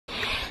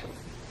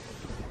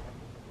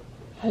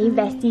Hey,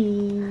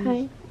 bestie.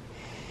 Hi.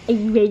 Are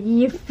you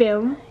ready to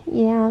film?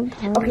 Yeah.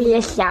 Okay,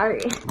 let's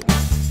start.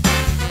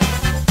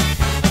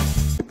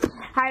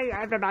 Hi,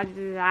 everybody.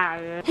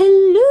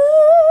 Hello.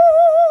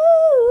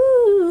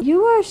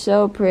 You are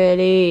so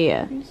pretty.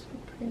 You're so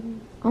pretty.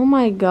 Oh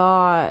my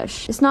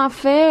gosh. It's not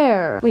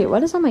fair. Wait,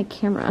 what is on my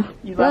camera?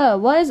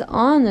 What is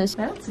on this?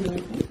 I don't see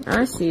anything.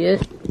 I see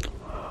it.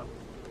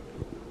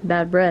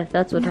 Bad breath,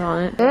 that's what's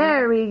on it.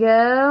 There we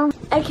go.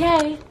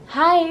 Okay,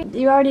 hi.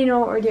 You already know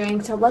what we're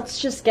doing, so let's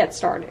just get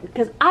started.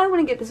 Because I want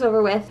to get this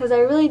over with, because I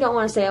really don't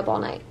want to stay up all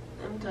night.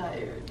 I'm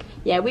tired.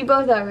 Yeah, we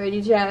both are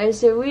already tired,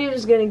 so we're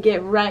just going to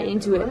get right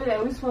into it.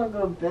 I just want to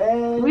go to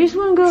bed. We just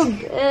want to go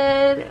to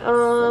bed.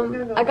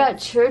 I got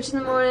church in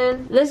the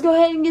morning. Let's go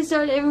ahead and get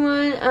started,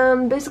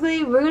 everyone.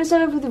 Basically, we're going to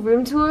start off with a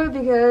room tour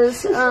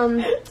because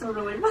It's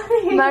really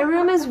funny. my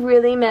room is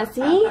really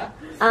messy.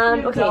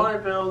 Okay. Dollar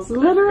bills.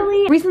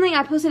 Literally, recently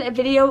I posted a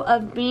video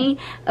of me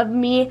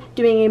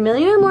doing a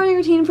millionaire morning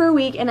routine for a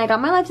week, and I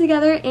got my life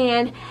together.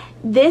 And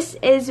this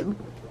is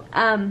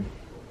The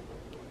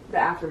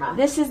aftermath.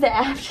 this is the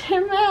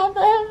aftermath of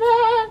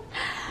that.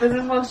 This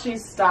is when she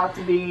stopped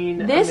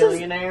being a This is-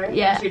 millionaire.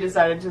 yeah. And she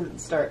decided to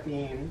start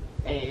being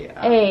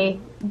A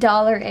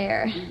dollar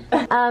heir.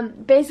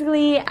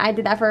 Basically, I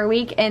did that for a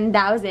week, and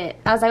that was it.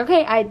 I was like,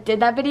 okay, I did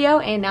that video,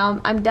 and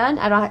now I'm done.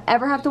 I don't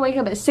ever have to wake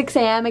up at 6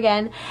 a.m.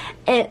 again,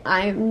 and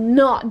I'm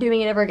not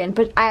doing it ever again.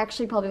 But I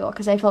actually probably will,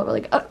 because I felt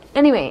really good. Oh,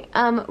 anyway,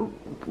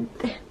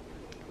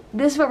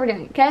 this is what we're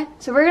doing, okay?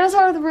 So we're gonna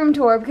start with the room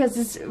tour because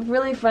it's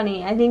really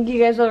funny. I think you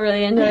guys will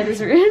really enjoy this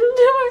room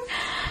tour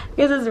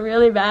because it's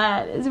really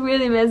bad. It's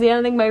really messy. I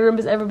don't think my room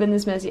has ever been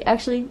this messy.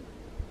 Actually,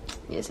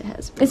 yes, it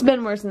has. It's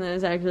been worse than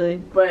this, actually.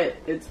 But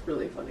it's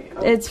really funny.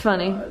 Oh, It's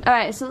funny. God.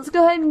 Alright, so let's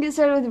go ahead and get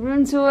started with the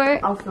room tour.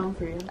 I'll film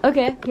for you.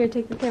 Okay, here,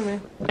 take the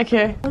camera.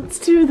 Okay. Let's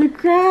to the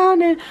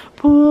ground and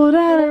pull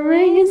out a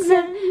ring and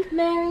say,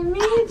 marry me,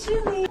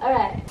 Julie.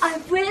 Alright. I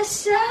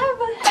wish I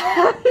would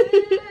have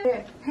you.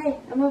 Hey,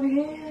 I'm over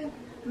here.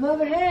 I'm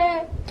over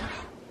here.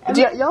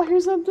 y'all hear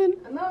something?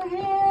 I'm over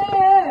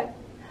here.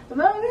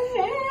 I'm over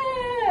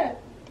here.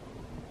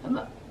 I'm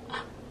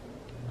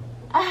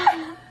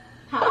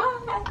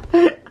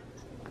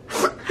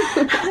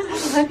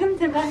Welcome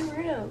to my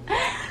room.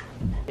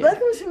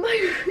 Welcome to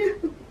my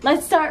room.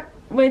 Let's start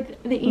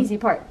with the easy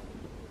part.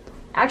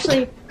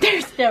 Actually,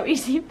 there's no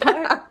easy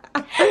part.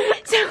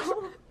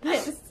 So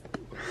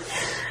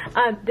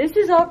this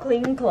is all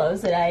clean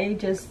clothes that I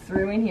just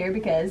threw in here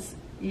because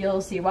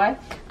you'll see why.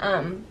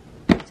 So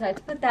I have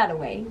to put that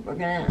away. We're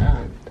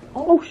gonna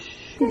Oh,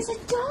 there's a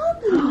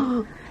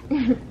dog.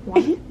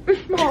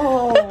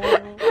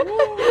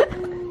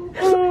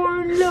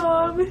 Oh,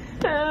 love.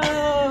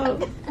 I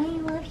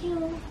love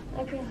him.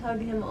 I could hug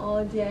him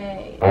all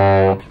day.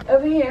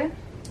 Over here,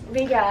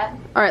 we got.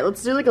 Alright,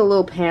 let's do like a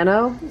little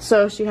pano.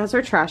 So she has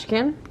her trash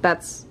can.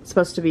 That's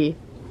supposed to be.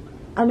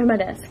 Under my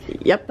desk.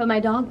 Yep. But my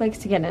dog likes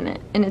to get in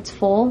it, and it's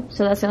full,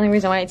 so that's the only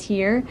reason why it's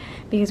here.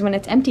 Because when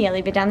it's empty, I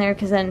leave it down there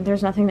because then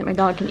there's nothing that my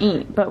dog can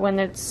eat. But when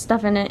there's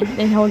stuff in it,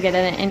 then he'll get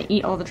in it and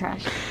eat all the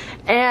trash.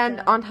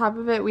 And on top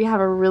of it, we have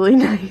a really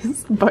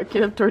nice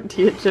bucket of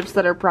tortilla chips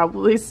that are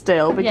probably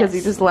stale because Yes. he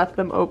just left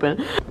them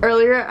open.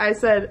 Earlier, I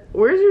said,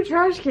 "Where's your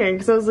trash can?"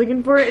 Because I was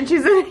looking for it, and she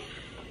said,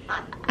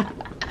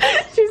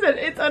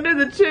 "It's under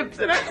the chips."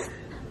 And I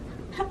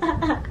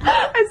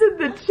said,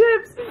 "The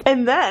chips,"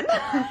 and then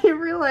I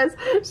realized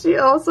she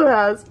also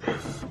has,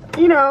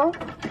 you know,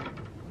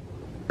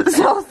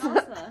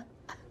 salsa.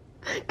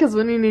 Because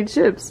when you need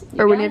chips,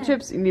 or when you have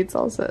chips, you need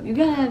salsa. You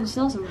gotta have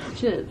salsa with the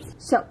chips.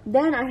 So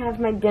then I have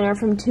my dinner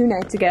from 2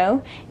 nights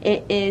ago.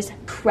 It is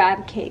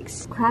crab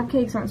cakes. Crab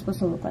cakes aren't supposed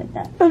to look like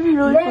that. That'd be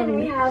really Then funny.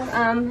 we have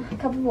a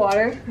cup of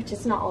water, which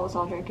is not all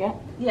I'll drink yet.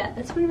 Yeah,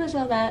 that's pretty much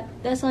all that.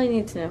 That's all you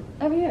need to know.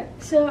 Over here.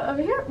 So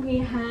over here we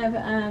have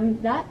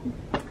that.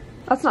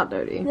 That's not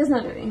dirty. That's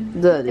not dirty.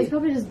 Dirty. It's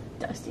probably just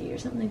dusty or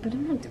something, but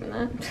I'm not doing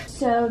that.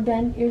 So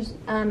then here's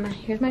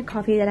my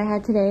coffee that I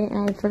had today,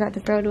 and I forgot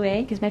to throw it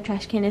away because my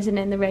trash can isn't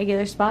in the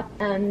regular spot.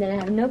 Then I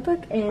have a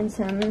notebook and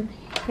some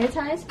hair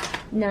ties,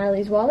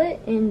 Natalie's wallet,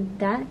 and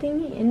that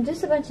thingy, and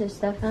just a bunch of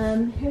stuff.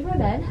 Here's my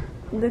bed.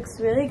 It looks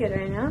really good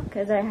right now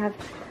because I have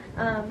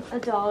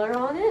 $1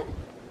 on it.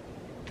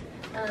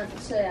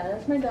 So yeah,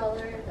 that's my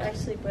 $1 I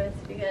sleep with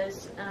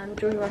because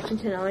George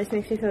Washington always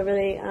makes me feel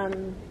really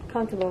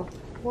comfortable.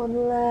 One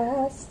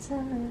last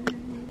time,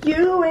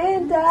 you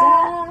and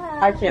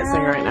I can't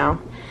sing right now.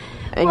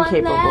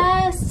 Incapable. One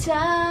last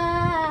time,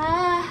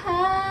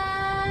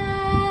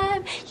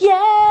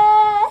 yeah.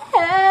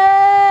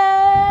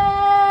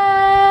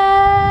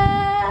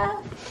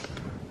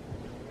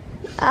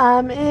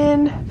 I'm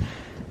in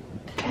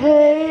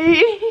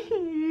pain.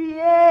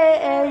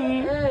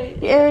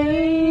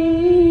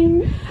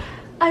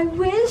 I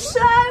wish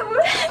I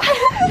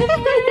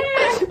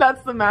would.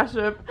 That's the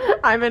mashup.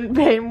 I'm in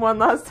pain one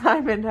last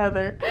time in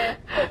Heather.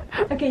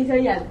 Okay, so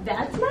yeah,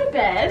 that's my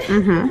bed.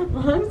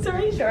 Long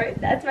story short,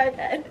 that's my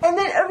bed. And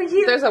then over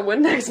here. There's a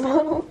Windex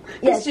model.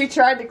 Yes. She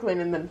tried to clean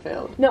and then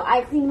failed. No,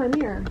 I cleaned my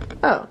mirror.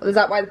 Oh, is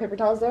that why the paper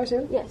towel's there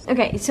too? Yes.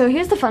 Okay, so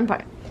here's the fun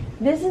part.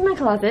 This is my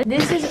closet.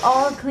 This is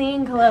all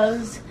clean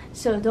clothes.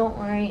 So don't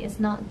worry, it's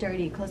not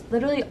dirty. Because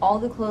literally all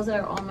the clothes that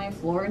are on my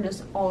floor and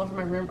just all over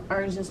my room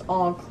are just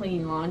all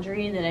clean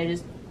laundry that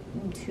I'm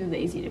too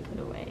lazy to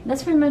put away.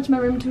 That's pretty much my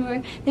room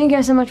tour. Thank you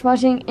guys so much for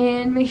watching,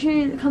 and make sure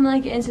you come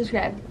like and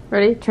subscribe.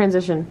 Ready?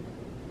 Transition.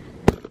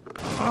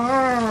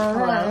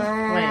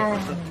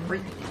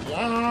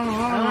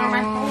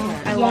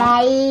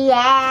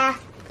 Yeah.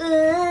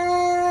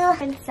 Ooh.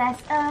 Princess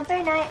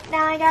overnight.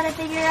 Now I gotta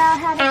figure out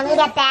how to. I need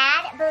a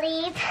bad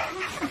believe.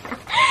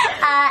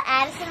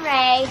 Addison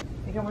Ray.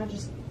 I don't want to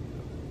just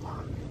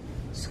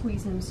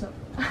squeeze him so.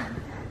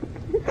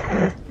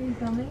 Are you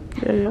filming?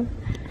 Yeah.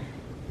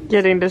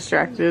 Getting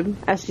distracted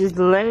as she's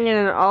laying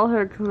in all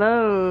her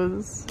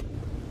clothes.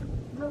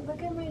 But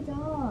look at my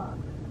dog.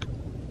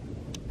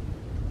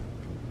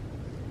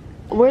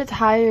 We're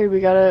tired. We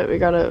gotta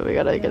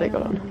get it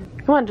going.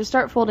 Come on, just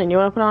start folding. You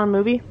wanna put on a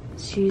movie?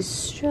 She's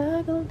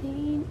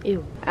struggling.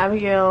 Ew.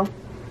 Abigail.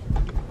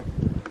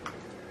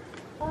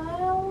 I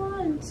don't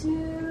want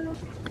to.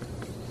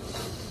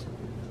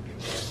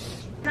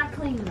 Not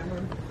clean,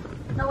 remember?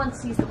 No one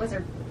sees the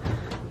wizard.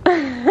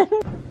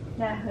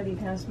 That hoodie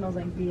kind of smells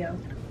like BO.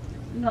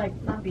 Like,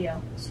 not BO,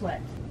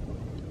 sweat.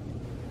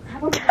 How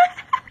about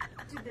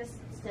we do this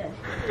instead?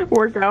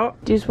 Work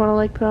out. Do you just wanna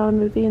like put on a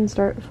movie and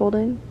start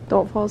folding?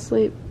 Don't fall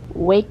asleep.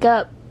 Wake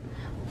up.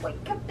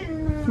 Wake up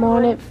in the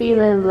Morning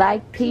feeling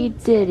like P.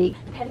 Diddy.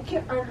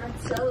 Pedicure on my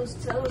toes.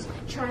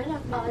 Trying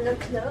on all the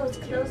clothes.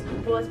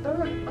 Boys,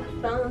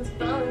 bones.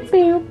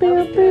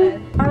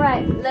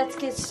 Alright, let's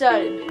get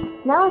started.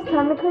 Now it's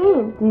time to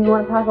clean. Do you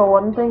want to tackle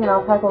one thing and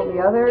I'll tackle the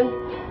other?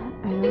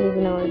 I don't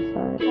even know where to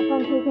start. Have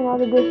fun taking all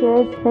the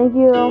dishes. Thank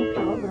you.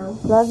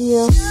 Love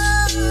you.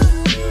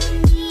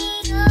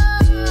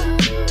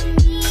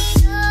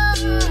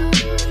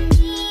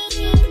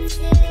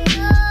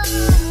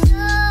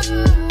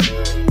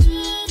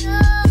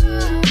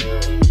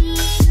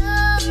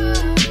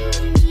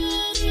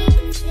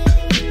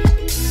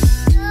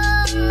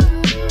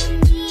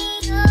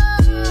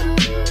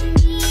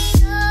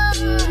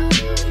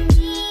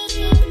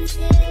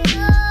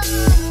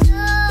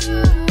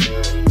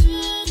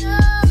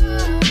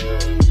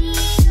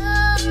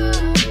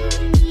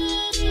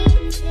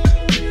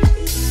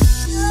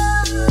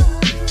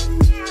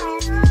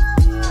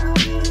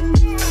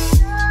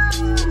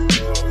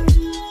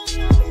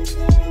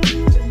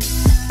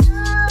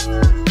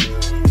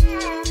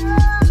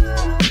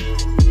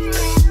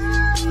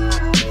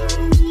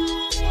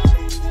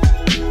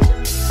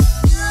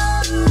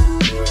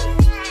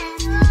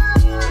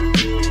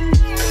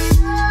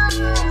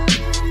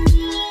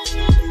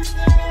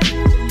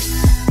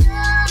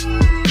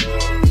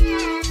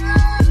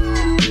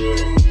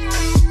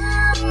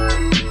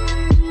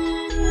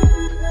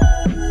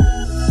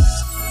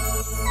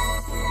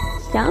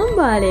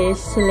 Somebody's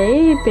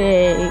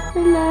sleeping.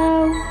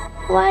 Hello.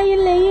 Why are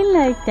you laying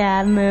like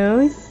that,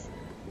 Moose?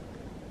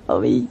 Oh,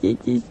 he's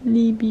such a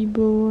sleepy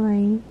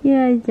boy.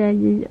 You're such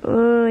a...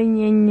 Oh,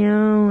 you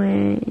know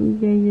it. He's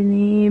such a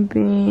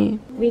sleepy.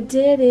 We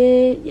did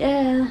it,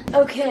 yeah.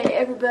 Okay,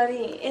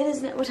 everybody. It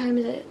is... What time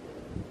is it?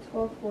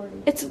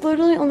 12:40. It's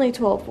literally only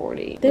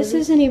 12:40. This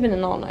isn't even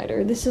an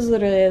all-nighter. This is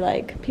literally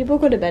like, people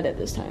go to bed at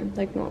this time,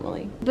 like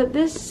normally. But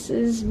this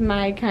is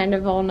my kind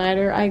of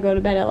all-nighter. I go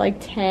to bed at like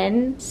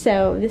 10,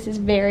 so this is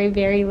very,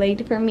 very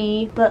late for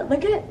me. But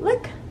look at it,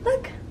 look.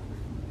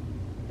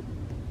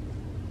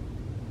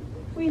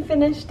 We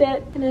finished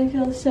it, and I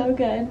feel so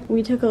good.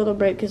 We took a little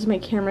break because my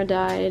camera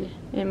died,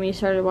 and we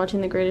started watching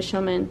The Greatest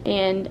Showman.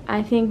 And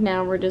I think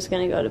now we're just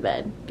gonna go to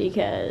bed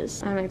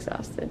because I'm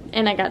exhausted.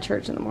 And I got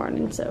church in the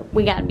morning, so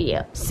we gotta be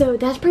up. So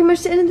that's pretty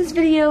much the end of this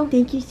video.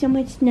 Thank you so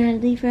much,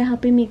 Natalie, for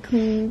helping me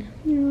clean.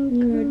 You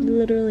are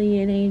literally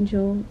an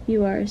angel.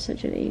 You are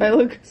such an angel. I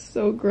look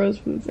so gross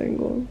from this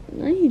angle.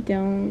 No, you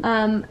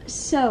don't.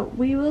 So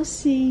we will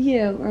see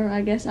you, or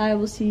I guess I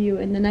will see you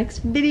in the next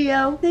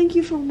video. Thank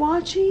you for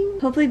watching.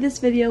 Hopefully this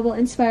video will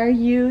inspire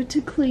you to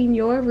clean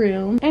your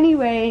room.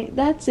 Anyway,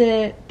 that's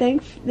it.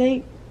 Thank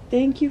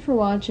you for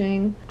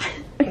watching.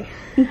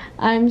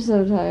 I'm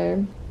so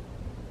tired.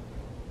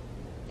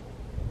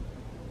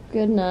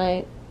 Good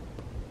night.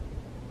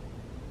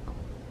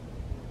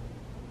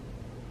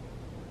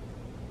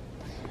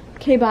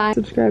 Okay, bye.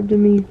 Subscribe to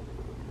me.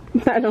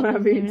 I don't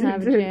have a You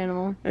have a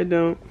channel. I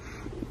don't.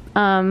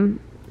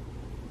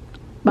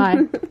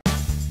 Bye.